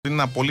Είναι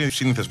ένα πολύ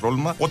σύνηθες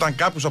πρόβλημα όταν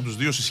κάποιος από τους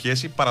δύο στη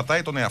σχέση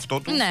παρατάει τον εαυτό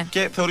του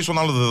και θεωρεί τον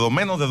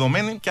άλλο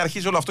δεδομένη και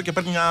αρχίζει όλο αυτό και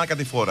παίρνει μια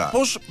κατηφόρα.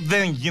 Πώς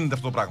δεν γίνεται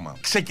αυτό το πράγμα?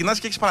 Ξεκινάς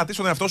και έχεις παρατήσει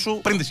τον εαυτό σου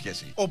πριν τη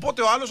σχέση.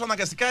 Οπότε ο άλλος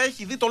αναγκαστικά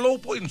έχει δει το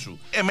low point σου.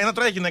 Εμένα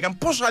τώρα η γυναίκα,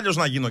 πώς αλλιώς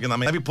να γίνω για να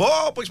πει πω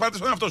έχεις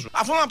παρατήσει τον εαυτό σου.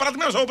 Αυτό είναι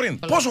παρατημένος από πριν.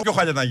 Πόσο πιο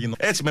χάλια να γίνω.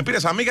 Έτσι με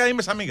πήρες αμίγα ή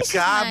είμαι αμίγα.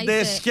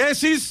 Κάντε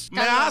σχέσεις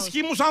με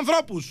άσχημους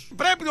ανθρώπους.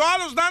 Πρέπει ο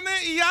άλλος να είναι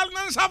ή άλλοι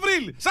να είναι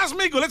σαβρίλ. Σας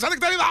μίγκολ, έτσι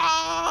ανεκταρίδα.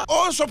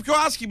 Όσο πιο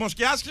άσχημος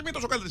και άσχημη,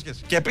 τόσο καλύτερη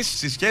σχέση. Και επίσης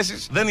στις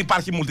σχέσεις δεν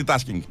υπάρχει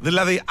multitasking.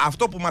 Δηλαδή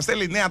αυτό που μας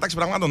θέλει η νέα τάξη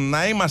πραγμάτων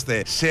να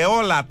είμαστε σε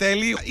όλα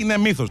τέλειοι είναι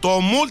μύθος. Το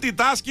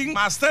multitasking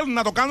μας θέλουν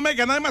να το κάνουμε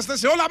για να είμαστε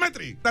σε όλα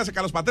μέτρη. Να είσαι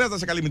καλός πατέρας, να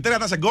είσαι καλή μητέρα,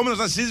 να είσαι γκόμενος,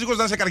 να είσαι σύζυγος,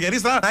 να είσαι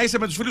καριερίστα, να είσαι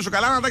με τους φίλους σου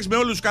καλά, να τα έχεις με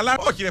όλους τους καλά.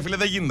 Όχι, ρε φίλε,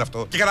 δεν γίνεται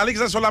αυτό. Και καταλήγεις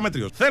να είσαι όλα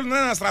μέτριος. Θέλουν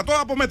ένα στρατό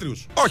από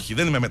μέτριους. Όχι,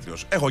 δεν είμαι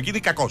μέτριος. Έχω γίνει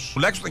κακός.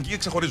 Τουλάχιστον εκεί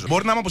ξεχωρίζω.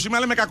 Μπορεί να είμαι όπως είμαι,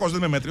 αλλά είμαι κακός, δεν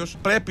είμαι μέτριος.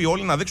 Πρέπει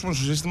όλοι να δείξουμε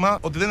στο σύστημα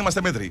ότι δεν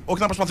είμαστε μέτριοι. Όχι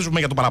να προσπαθήσουμε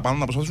για το παραπάνω,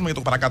 να προσπαθήσουμε για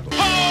το παρακάτω.